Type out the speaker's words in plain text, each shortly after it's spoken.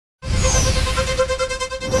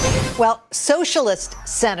Well, socialist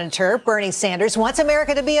Senator Bernie Sanders wants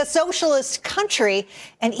America to be a socialist country,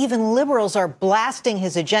 and even liberals are blasting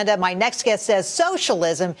his agenda. My next guest says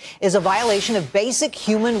socialism is a violation of basic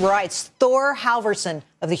human rights. Thor Halvorssen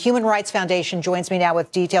of the Human Rights Foundation joins me now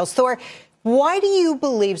with details. Thor, why do you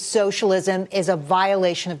believe socialism is a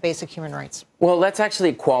violation of basic human rights? Well, let's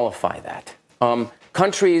actually qualify that.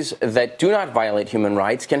 Countries that do not violate human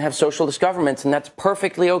rights can have socialist governments, and that's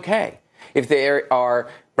perfectly okay. If there are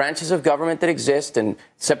branches of government that exist and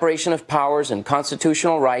separation of powers and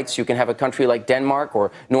constitutional rights, you can have a country like Denmark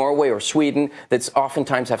or Norway or Sweden that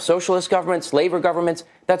oftentimes have socialist governments, labor governments.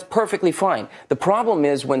 That's perfectly fine. The problem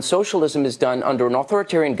is when socialism is done under an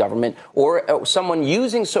authoritarian government or someone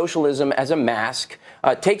using socialism as a mask,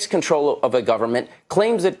 takes control of a government,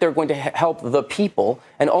 claims that they're going to help the people,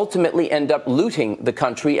 and ultimately end up looting the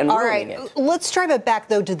country and ruining it. All right, let's drive it back,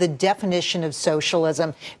 though, to the definition of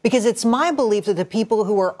socialism, because it's my belief that the people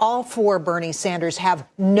who are all for Bernie Sanders have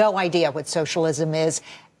no idea what socialism is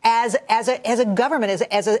as a government,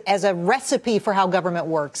 as a recipe for how government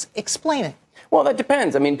works. Explain it. Well, that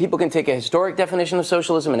depends. I mean, people can take a historic definition of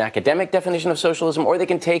socialism, an academic definition of socialism, or they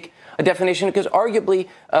can take a definition because arguably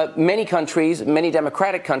many countries, many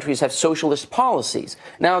democratic countries have socialist policies.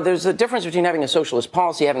 Now, there's a difference between having a socialist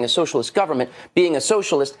policy, having a socialist government, being a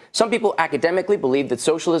socialist. Some people academically believe that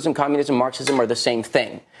socialism, communism, Marxism are the same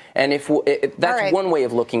thing. And if that's one way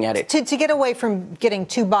of looking at it. To get away from getting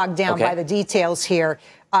too bogged down by the details here,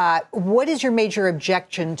 what is your major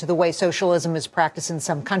objection to the way socialism is practiced in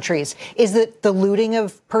some countries? Is it the looting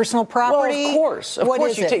of personal property? Well, of course. Of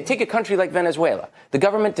course, you take a country like Venezuela. The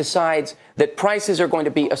government decides that prices are going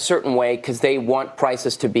to be a certain way because they want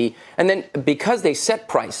prices to be. And then because they set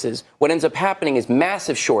prices, what ends up happening is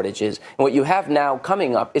massive shortages. And what you have now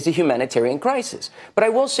coming up is a humanitarian crisis. But I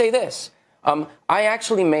will say this. I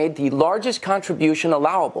actually made the largest contribution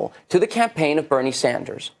allowable to the campaign of Bernie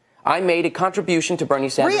Sanders. I made a contribution to Bernie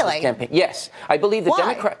Sanders' campaign. Yes. I believe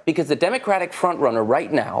because the Democratic frontrunner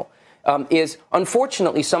right now is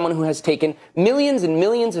unfortunately someone who has taken millions and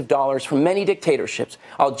millions of dollars from many dictatorships.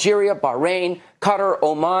 Algeria, Bahrain, Qatar,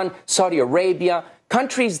 Oman, Saudi Arabia,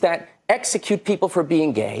 countries that execute people for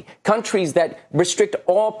being gay, countries that restrict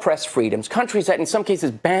all press freedoms, countries that in some cases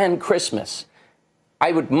ban Christmas.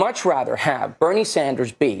 I would much rather have Bernie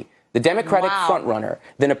Sanders be the Democratic frontrunner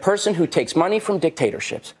than a person who takes money from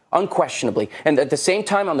dictatorships, unquestionably. And at the same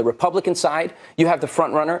time, on the Republican side, you have the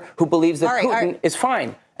frontrunner who believes that Putin is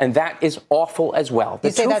fine. And that is awful as well. You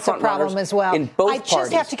say that's a problem as well. In both I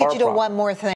just have to get you to one more thing.